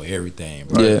grateful for everything,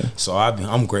 bro. Yeah. So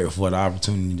I'm grateful for the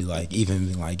opportunity to like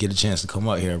even like get a chance to come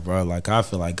up here, bro. Like I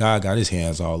feel like God got His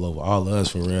hands all over all of us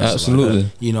for real. Absolutely. So,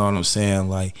 like, you know what I'm saying?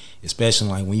 Like especially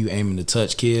like when you aiming to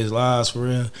touch kids' lives for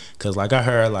real. Cause like I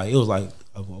heard like it was like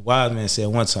a wise man said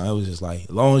one time, it was just like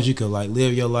as long as you could like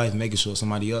live your life, making sure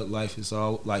somebody else's life is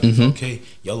all like it's okay,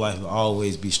 your life will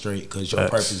always be straight because your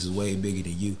purpose is way bigger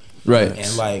than you. Right.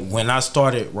 And like when I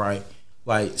started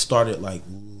started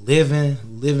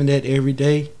living that every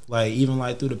day, like even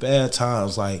like through the bad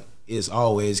times, like it's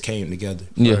always came together.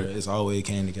 Yeah. It's always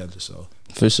came together. So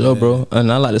For sure, bro.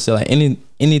 And I like to say, like,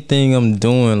 anything I'm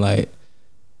doing, like,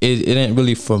 it ain't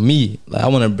really for me. Like I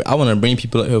wanna bring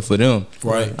people up here for them.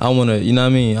 Right. I wanna, you know what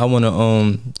I mean? I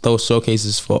wanna throw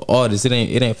showcases for artists. It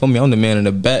ain't for me. I'm the man in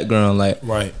the background. Like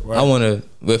Right. I wanna,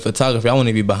 with photography, I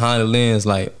wanna be behind the lens.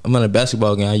 Like I'm on a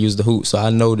basketball game, I use the hoop, so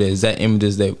I know the exact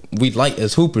images that we like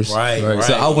as hoopers. Right.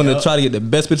 So I wanna try to get the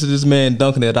best picture of this man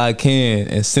dunking that I can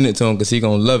and send it to him because he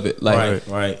gonna love it. Like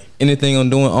Right. anything I'm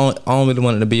doing, I don't really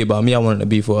want it to be about me. I want it to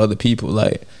be for other people.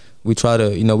 Like we try to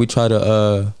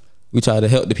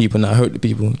help the people, not hurt the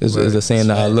people. It's a saying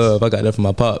that I love. I got that from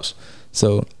my pops.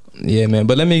 So yeah, man.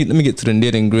 But let me get to the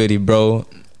nitty and gritty, bro.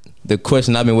 The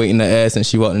question I've been waiting to ask since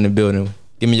she walked in the building.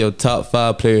 Give me your top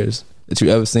 5 players that you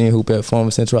ever seen hoop at Farmer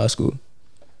Central High School.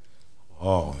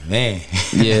 Oh man.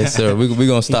 Yes, sir. We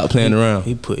gonna stop playing around.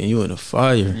 He putting you in the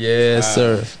fire. Yes,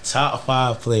 sir. Top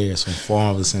 5 players from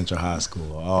Farmville Central High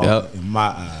School. Oh, Yep. in my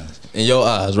eyes. In your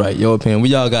eyes, right? Your opinion.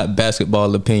 We all got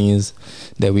basketball opinions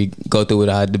that we go through with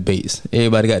our debates.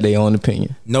 Everybody got their own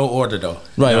opinion. No order though.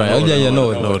 Right.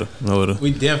 No order.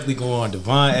 We definitely go on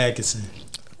Devon Atkinson.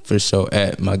 For sure.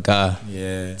 At my guy.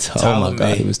 Yeah. Oh my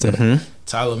God, he was tough.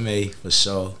 Tyler May for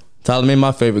sure. Tyler May,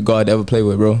 my favorite guard to ever play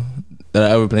with, bro. That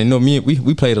I ever played. No,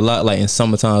 we played a lot, like in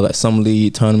summertime, like summer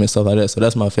league tournament stuff like that. So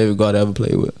that's my favorite guard I ever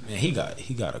played with. Man, he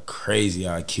got a crazy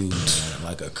IQ, man.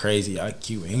 Like a crazy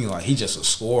IQ. And he just a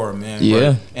scorer, man. Yeah.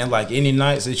 Bro. And like any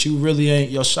nights that you really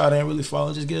your shot ain't really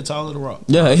falling, just get a taller the rock.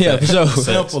 Yeah, for sure.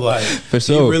 Simple, like for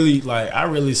sure. He really, I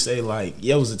really say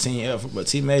it was a team effort, but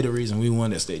he made the reason we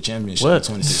won that state championship in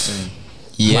 2016.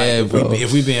 Yeah, bro.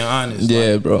 If we being honest.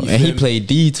 Yeah, bro. And he played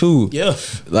D too. Yeah.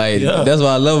 That's what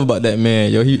I love about that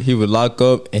man. Yo, he would lock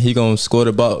up and he gonna score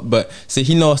the ball. But see,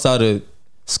 he knows how to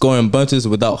score in bunches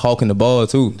without hawking the ball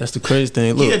too. That's the crazy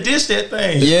thing. Look, He dish that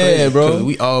thing. Yeah, bro.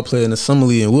 We all played in the summer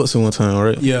league in Wilson one time,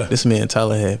 right? Yeah. This man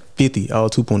Tyler had 50 all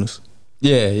 2-pointers.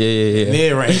 Yeah.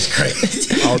 Mid range is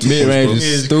crazy. Mid range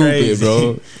is stupid, crazy.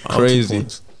 bro. All Crazy.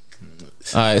 2-pointers.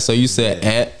 All right, so you said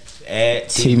at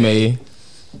T May.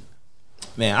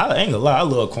 Man, I ain't gonna lie, I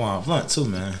love Quan Blunt too,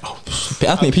 man.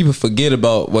 I think people forget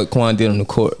about what Quan did on the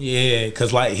court. Yeah,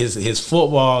 cause like his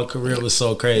football career was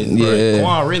so crazy. Yeah. Bro.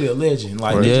 Quan really a legend.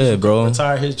 Like, they just bro.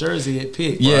 retired his jersey at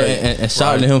Pitt. Yeah, Right. and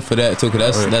shout out to him for that too, cause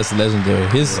that's legendary.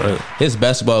 His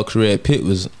basketball career at Pitt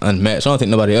was unmatched. I don't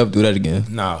think nobody ever do that again.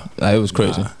 Nah, Like, it was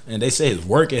crazy. And they say his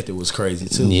work ethic was crazy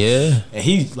too. Yeah, And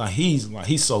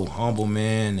he's so humble,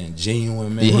 man, and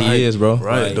genuine, man. yeah, he is, bro.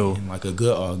 Right, though. And like a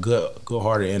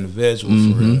good-hearted individual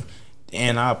for real.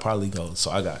 And I'll probably go.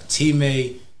 So I got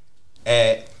T-May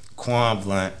at Quan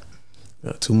Blunt.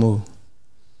 Got 2 more.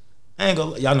 I ain't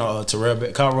gonna, y'all know Terrell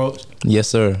Kyle Roach. Yes,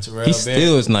 sir. Terrell He Bear.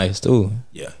 still is nice too.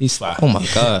 Yeah, He's fly. oh my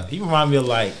God. He remind me of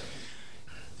like,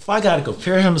 if I gotta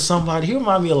compare him to somebody, he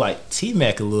remind me of like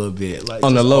T-Mac a little bit, like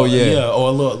On the low, or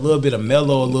a little bit of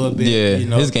Melo, a little bit. Yeah, you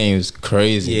know? his game is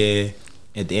crazy. Yeah,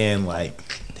 and then like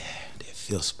that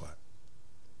feel spot.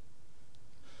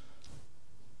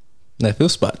 That feel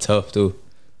spot tough too.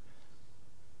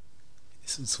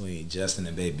 It's between Justin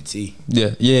and Baby T. Yeah,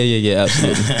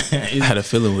 absolutely. I had a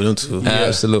feeling with him too.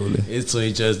 Absolutely. It's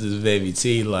between Justin and Baby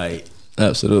T. Like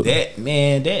Absolutely.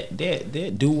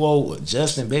 that duo with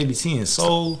Justin, Baby T, and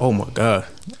Soul. Oh my God.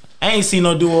 I ain't seen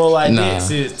no duo like Nah. that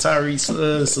since Tyreek,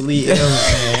 Salih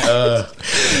Evans,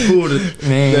 and who the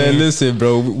Man, listen,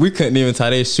 bro. We couldn't even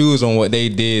tie their shoes on what they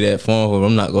did at Farmville.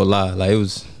 I'm not gonna lie. Like it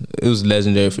was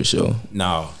legendary for sure.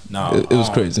 No, It was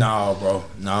crazy. No, bro.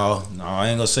 No, I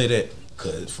ain't gonna say that.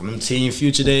 Cause from them Team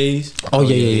Future days. Oh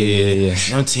yeah.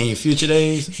 Them Team Future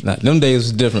days. Nah, them days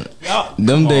was different. Y'all- Them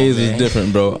come on, days man. was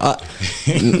different, bro.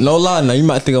 No lie, now you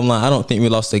might think I'm lying. I don't think we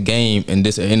lost a game in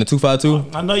the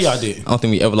 252. I know y'all did. I don't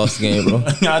think we ever lost a game, bro.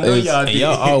 I know y'all And did.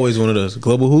 y'all always one of those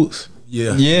global hoops.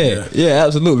 Yeah. Yeah,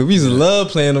 absolutely. We used to love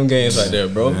playing them games right there,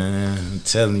 bro. Man, I'm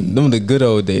telling you. Them the good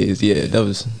old days. Yeah, that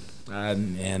was.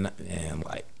 And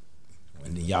like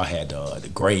when y'all had the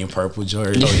gray and purple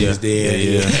jerseys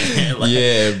there. Like,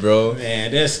 Yeah, bro.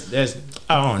 man, that's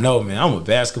I don't know, man. I'm a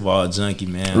basketball junkie,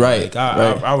 man. Right, Like,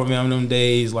 right. I remember them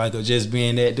days, like, of just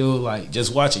being that dude, like,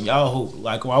 just watching y'all hoop.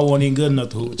 Like, I wasn't even good enough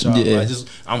to hoop with y'all. Yeah. Like,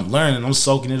 I'm learning. I'm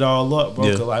soaking it all up, bro.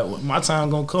 Yeah. 'Cause, like, my time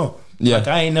gonna come. Yeah. Like,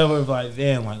 I ain't never, like,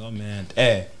 damn, like, oh, man,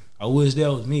 I wish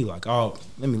that was me. Like, oh,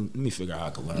 let me figure out how I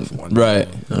can learn from one. Right,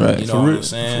 right. You know For what real, I'm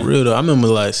saying? for real though. I remember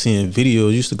like seeing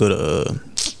videos. Used to go to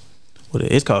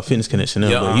it's called Fitness Connection now,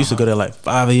 Yeah, but I used to go there like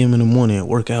 5 a.m. in the morning and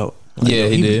work out. Like, Yeah, yo,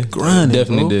 he was did. grinding,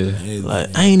 Definitely bro. did.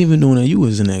 Like I ain't even doing that. You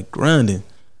was in that grinding.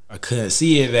 I couldn't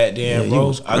see it back then, Yeah, you bro.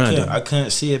 was grinding. I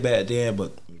couldn't see it back then,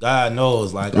 but God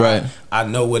knows, like, Right. I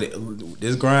know what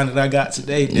this grind that I got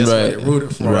today. That's what Right. it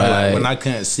rooted for. Right. Like, when I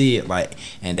couldn't see it, like,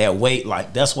 and that weight,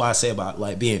 like, that's why I say about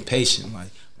like being patient. Like,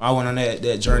 I went on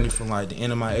that journey from like the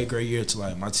end of my 8th grade year to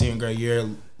like my 10th grade year,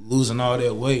 losing all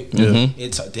that weight.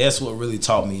 That's what really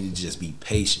taught me to just be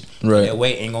patient. Right. That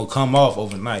weight ain't gonna come off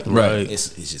overnight. Right. It's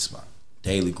just about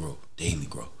daily growth.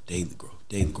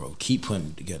 Keep putting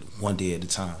it together one day at a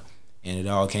time, and it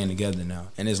all came together now.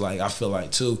 And it's like I feel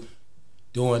like too,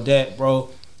 doing that, bro.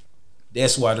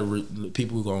 That's why the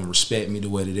people are gonna respect me the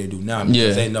way that they do now,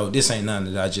 because they know this ain't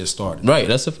nothing that I just started. Right,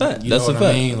 that's a fact. You know what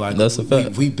I mean? Like that's a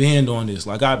fact. We been doing this.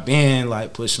 Like I've been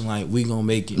like pushing like we gonna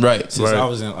make it. Right. Since I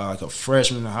was in like a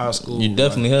freshman in high school. You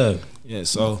definitely have. Yeah.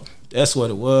 So that's what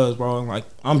it was, bro. Like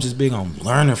I'm just big on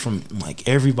learning from like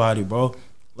everybody, bro.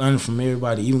 Learning from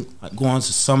everybody, even like going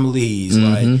to summer leagues,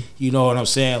 like you know what I'm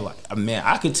saying. Like man,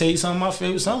 I could tell you some of my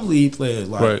favorite summer league players.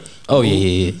 Like oh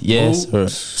yeah, yes, sir.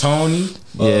 Tony,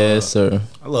 yes, sir.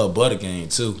 I love Butter Game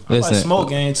too. I Listen, like Smoke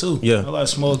Game too. Yeah, I like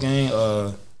Smoke Game.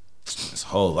 It's a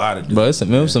whole lot of dudes. Bro, it's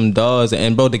remember some dogs,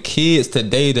 and bro, the kids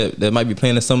today that might be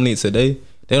playing in summer league today,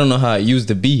 they don't know how it used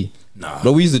to be. Nah,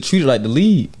 bro, we used to treat it like the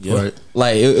league. Right.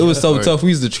 Like it was so tough. We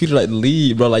used to treat it like the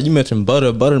league, bro. Like you mentioned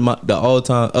Butter, the all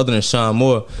time, other than Sean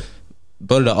Moore,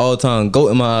 Butter the all time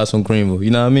GOAT in my eyes from Greenville.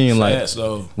 You know what I mean? Like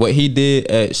what he did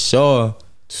at Shaw,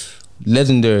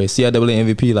 legendary.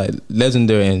 CIAA MVP, like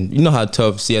legendary. And you know how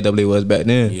tough CIAA was back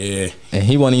then. Yeah. And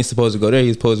he wasn't even supposed to go there. He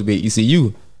was supposed to be at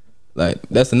ECU. Like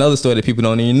that's another story that people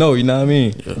don't even know. You know what I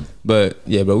mean? Yeah. But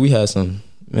yeah, bro, we had some.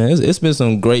 Man, it's been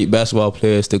some great basketball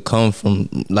players to come from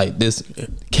like this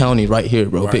county right here,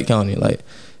 bro, Pitt County. Like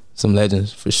some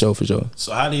legends for sure.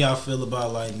 So how do y'all feel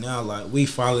about like now? Like we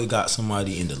finally got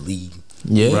somebody in the league.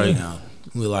 Yeah. Right now,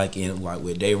 we like in like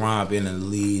with Dayron being in the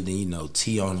league, and you know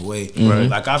T on the way. Right.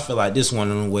 Like I feel like this one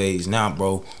of the ways now,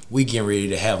 bro. We getting ready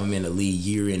to have him in the league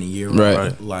year in and year out.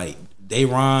 Right. Like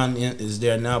Dayron is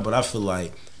there now, but I feel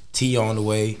like T on the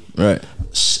way. Right.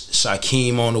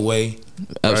 Shaquem on the way.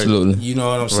 Absolutely. You know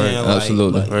what I'm saying? Right.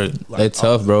 Absolutely. Like, they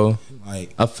tough, bro.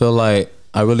 Like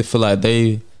I really feel like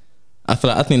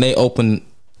I think they open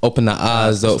the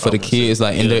eyes up for the kids,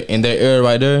 like in their era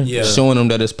right there, showing them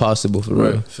that it's possible for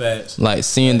real. Facts. Like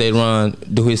seeing Dayron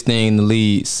do his thing in the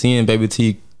league, seeing Baby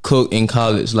T cook in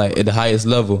college, like at the highest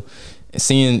level, and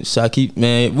seeing Shaquem,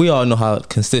 man, we all know how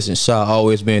consistent Sha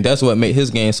always been. That's what made his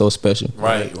game so special.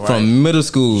 Right. From middle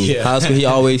school, high school,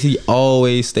 he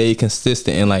always stayed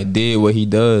consistent and like did what he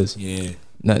does. Yeah.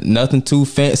 Nothing too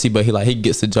fancy, but he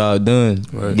gets the job done.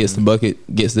 Right. Gets the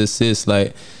bucket, gets the assist.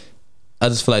 Like I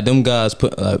just feel like them guys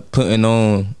putting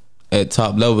on at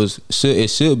top levels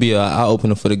should be an eye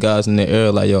opener for the guys in the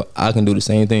era. Like yo, I can do the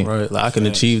same thing. Right. Like I can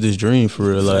achieve this dream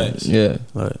for real. Like yeah,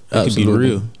 like it can be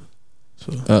real.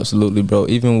 So. Absolutely, bro.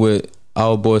 Even with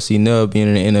our boy C-Nub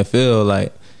being in the NFL,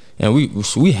 like, and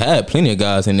we had plenty of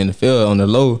guys in the NFL on the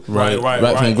low, right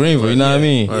from Greenville. You know what I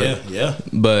mean? Yeah.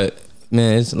 But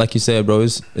man, it's like you said, bro.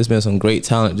 It's been some great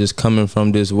talent just coming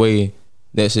from this way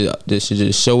that should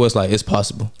just show us like it's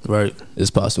possible. Right, it's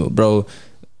possible, bro.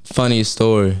 Funny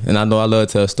story, and I know I love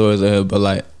to tell stories of it, but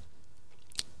like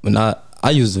when I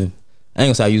ain't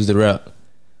gonna say I used to rap.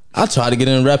 I tried to get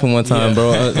in rapping one time,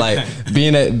 bro. Like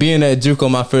being at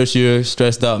JUCO my first year,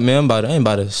 stressed out. Man, I ain't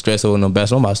about to stress over no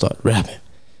basketball. I'm about to start rapping.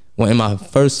 When in my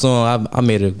first song, I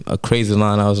made a crazy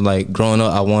line. I was like, growing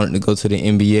up, I wanted to go to the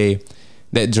NBA.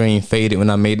 That dream faded when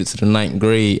I made it to the 9th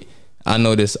grade. I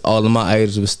noticed all of my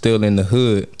idols were still in the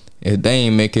hood. If they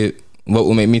ain't make it, what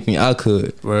would make me think I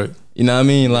could? Right. You know what I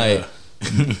mean? Like,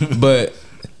 but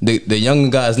the younger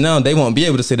guys now, they won't be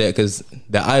able to say that because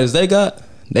the idols they got,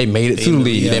 they made it to the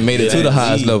league. They made it to the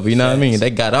highest level. You know what I mean? They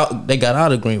got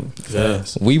out of Greenville.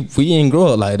 Yes. We ain't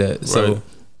grow up like that. So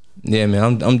yeah,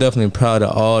 man, I'm definitely proud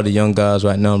of all the young guys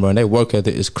right now, bro. And their work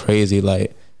ethic is crazy.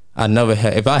 Like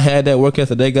if I had that work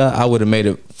ethic they got, I would have made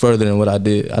it further than what I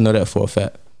did. I know that for a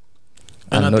fact.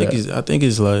 And I think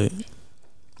it's like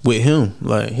with him,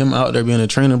 like him out there being a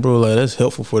trainer, bro, like that's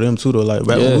helpful for them too though. Like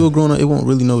back when we were growing up, it wasn't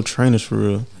really no trainers for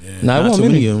real. Yeah. Nah, it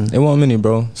wasn't many,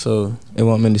 bro. So it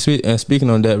wasn't many. And speaking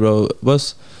on that, bro,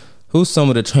 who's some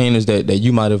of the trainers that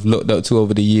you might have looked up to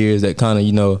over the years that kind of,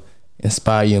 you know,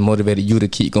 inspire you and motivated you to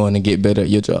keep going and get better at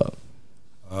your job?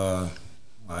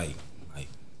 Like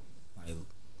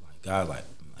guys like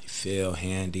Phil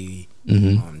Handy,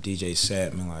 DJ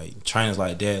Satman, like trainers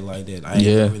like that. I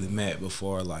ain't really met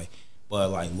before, but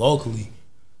locally,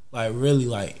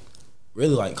 really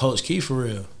Coach Key for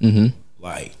real.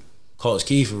 Like Coach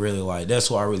Key for really, that's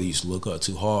who I really used to look up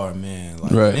to hard, man.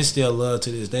 And it's still love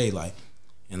to this day,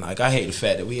 and I hate the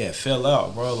fact that we had fell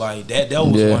out, bro. Like that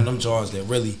was one of them joints that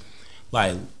really,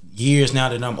 years now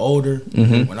that I'm older.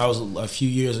 When I was a few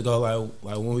years ago,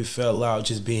 like when we fell out,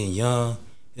 just being young,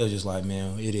 it was just like,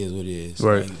 man, it is what it is.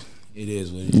 Right. It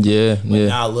is what it is. Yeah, But yeah.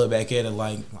 now I look back at it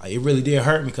like it really did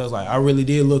hurt me because like I really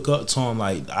did look up to him.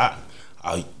 Like I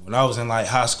when I was in like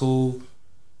high school,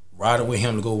 riding with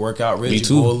him to go work out Reggie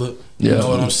too. Bullock. Yeah. You know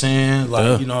what I'm saying? Like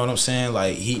Yeah. you know what I'm saying?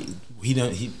 Like he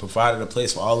provided a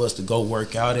place for all of us to go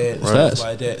work out at and Right. stuff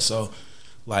like that. So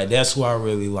like that's who I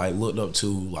really like looked up to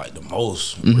like the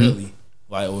most, Mm-hmm. really.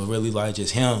 Like it was really like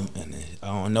just him, and I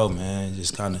don't know, man.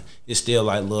 Just kind of, it's still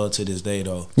like love to this day,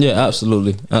 though. Yeah,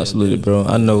 absolutely, bro.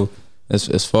 I know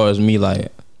as far as me, like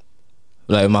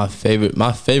my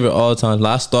favorite all time.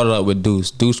 Like I started out with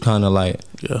Deuce. Deuce kind of like,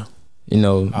 Yeah. you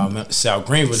know, I remember South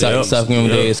Greenville South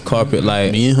Greenville days, carpet.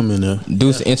 Like Me and him in there.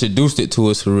 Deuce introduced it to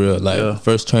us for real. Like Yeah.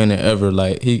 first trainer ever.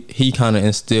 Like he kind of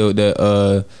instilled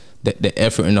that the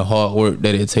effort and the hard work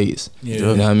that it takes. Yeah. You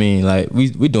know what I mean? Like we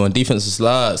doing defensive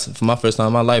slides for my first time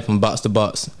in my life from box to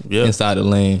box inside the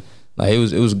lane. Like it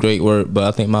was great work. But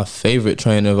I think my favorite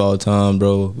trainer of all time,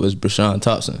 bro, was Brashawn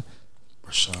Thompson.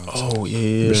 Oh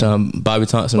yeah. Brashawn Bobby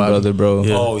Thompson brother, bro.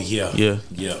 Yeah. Oh yeah,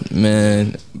 Yeah.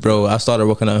 Man, bro, I started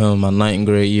working out him my 9th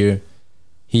grade year.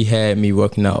 He had me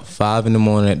working out 5 in the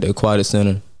morning at the aquatic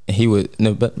center, and he would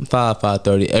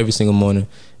 5:30 every single morning,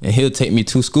 and he'll take me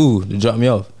to school to drop me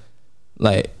off.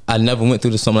 Like I never went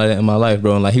through something like that in my life,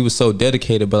 bro. And like he was so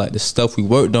dedicated, but like the stuff we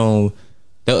worked on,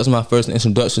 that was my first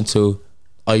introduction to.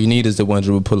 All you need is the 1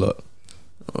 dribble pull up.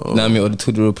 Know what I mean, or the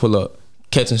 2 dribble pull up,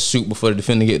 catch and shoot before the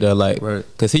defender get there. Like, Right.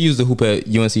 cause he used to hoop at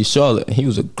UNC Charlotte, and he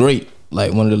was a great,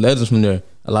 like one of the legends from there.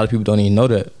 A lot of people don't even know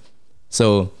that.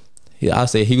 So, I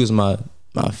say he was my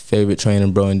favorite trainer,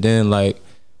 bro. And then like,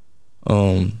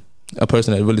 a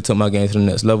person that really took my game to the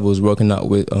next level was working out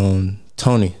with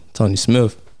Tony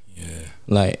Smith. yeah.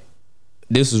 Like,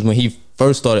 this was when he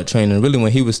first started training. Really,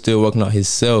 when he was still working out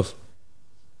himself,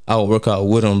 I would work out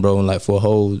with him, bro, and like for a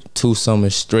whole 2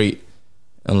 summers straight.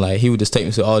 And like he would just take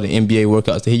me to all the NBA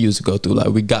workouts that he used to go through. Like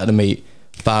we got to make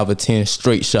 5 or 10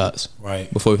 straight shots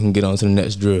Right. before we can get on to the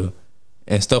next drill.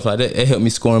 And stuff like that. It helped me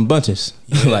scoring bunches.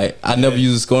 Like I never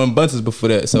used to scoring bunches before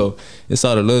that. So it's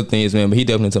all the little things, man. But he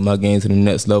definitely took my game to the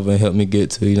next level and helped me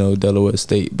get to, you know, Delaware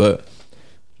State. But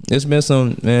it's been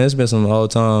some all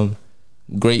time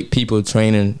great people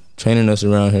training us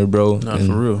around here, bro. Nah, And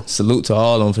for real. Salute to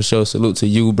all of them for sure. Salute to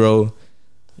you, bro.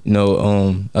 You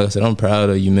know, like I said, I'm proud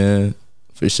of you, man.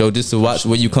 For sure. Just to watch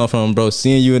where you come from, bro.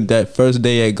 Seeing you in that first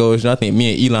day at Goshen, I think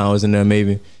me and Elon was in there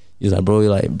maybe. He's like, bro,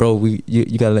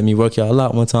 you gotta let me work y'all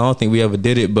out one time. I don't think we ever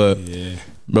did it, but Yeah.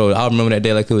 bro, I remember that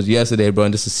day like it was yesterday, bro.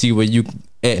 And just to see where you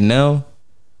at now,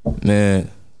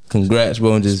 man, congrats,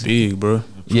 bro. And just Big, bro.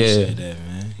 Appreciate that,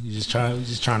 man. You just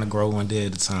trying to grow one day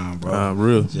at a time, bro.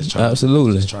 Real.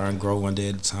 Absolutely. Just try and grow one day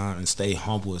at a time and stay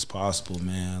humble as possible,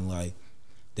 man. Like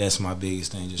that's my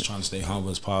biggest thing. Just trying to stay humble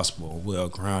as possible, well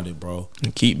grounded, bro.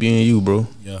 And keep being you, bro.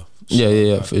 Yeah.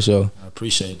 Yeah, for sure. I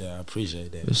appreciate that.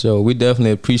 For sure. We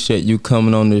definitely appreciate you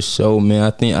coming on this show, man.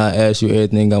 I think I asked you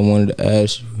everything I wanted to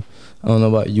ask you. I don't know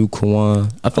about you,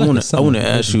 Kawan. I want to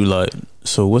ask you, like,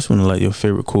 so what's one of like your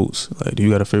favorite quotes? Like, do you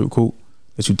got a favorite quote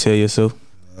that you tell yourself?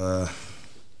 I'll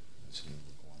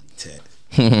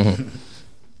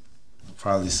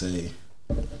probably say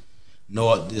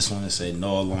this one. Say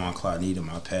no alarm clock needed.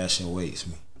 My passion waits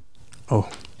me. Oh,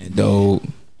 And Dope.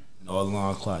 no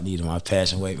alarm clock needed. My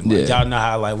passion waits me. Like, Yeah. y'all know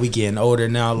how like we getting older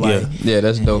now. Like Yeah,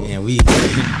 that's dope. and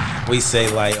we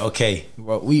say like, okay,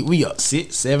 bro, we up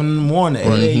 6, 7 in the morning,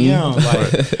 8 a.m.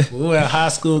 Like we were in high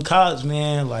school, college,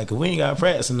 man. Like we ain't got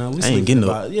practice enough. We I ain't sleeping getting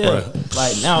about up.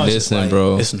 Like now it's just Listen, like,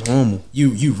 bro. it's normal.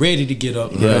 You ready to get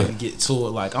up and Yeah. ready to get to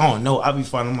it. Like I don't know. I be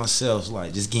finding myself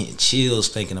like just getting chills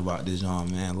thinking about this,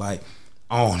 man. Like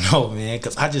I don't know, man,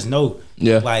 because I just know.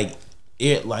 Yeah. Like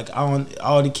it. Like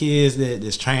all the kids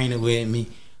that's training with me.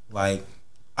 Like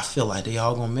I feel like they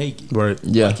all gonna make it. Right.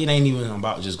 Yeah. Like it ain't even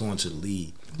about just going to the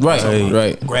league. Right, It's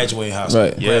right. Graduating high school,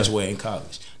 Right. graduating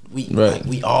college. We Right. like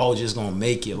we all just gonna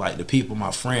make it. Like the people,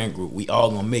 my friend group, we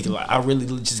all gonna make it. Like I really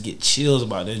just get chills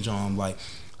about that, John. Like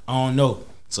I don't know.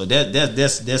 So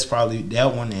that's probably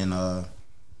that one. And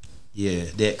yeah,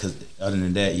 that, because other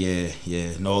than that, yeah,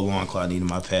 no alarm clock needed.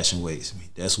 My passion waits me.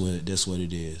 That's what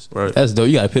it is. Right. That's dope.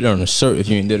 You gotta put it on a shirt if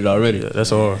you ain't did it already. Yeah, that's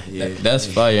hard. Yeah, That's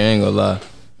fire, I ain't gonna lie.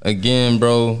 Again,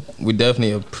 bro, we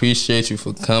definitely appreciate you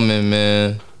for coming,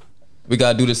 man. We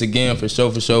gotta do this again for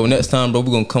sure. Next time, bro,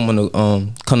 we're gonna come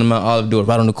to Mount Olive, do it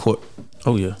right on the court.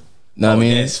 Oh yeah. Know what I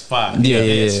mean? That's fire. Yeah.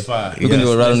 That's fire. We're gonna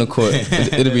do it right on the Yes. court.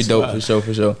 It'll be That's dope fire.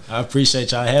 for sure. I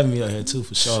appreciate y'all having me out here too,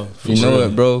 for sure. You know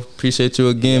it, bro. Appreciate you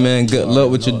again, man. Good luck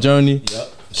with your journey.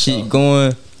 Yep. Keep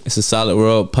going. It's a Solid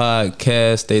World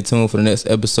podcast. Stay tuned for the next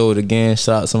episode again.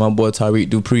 Shout out to my boy Tyreek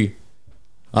Dupree.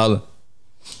 Holla.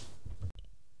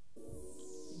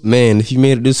 Man, if you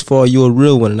made it this far, you're a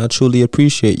real one, and I truly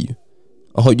appreciate you.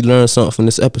 I hope you learned something from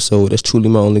this episode. That's truly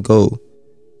my only goal.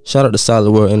 Shout out to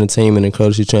Solid World Entertainment and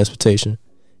Courtesy Transportation.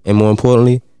 And more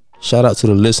importantly, shout out to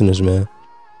the listeners, man.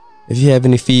 If you have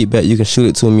any feedback, you can shoot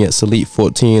it to me at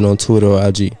Salete14 on Twitter or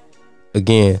IG.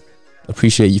 Again,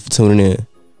 appreciate you for tuning in.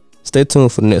 Stay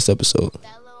tuned for the next episode.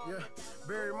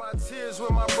 Bury my tears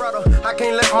with my brother. I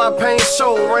can't let my pain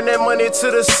show. Run that money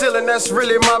to the ceiling, that's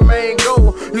really my main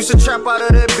goal. Used to trap out of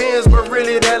that Benz, but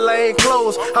really that lane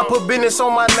closed. I put business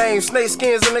on my name, snake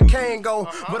skins and the cane go.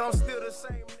 But I'm still the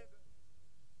same.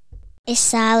 It's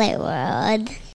Solid World.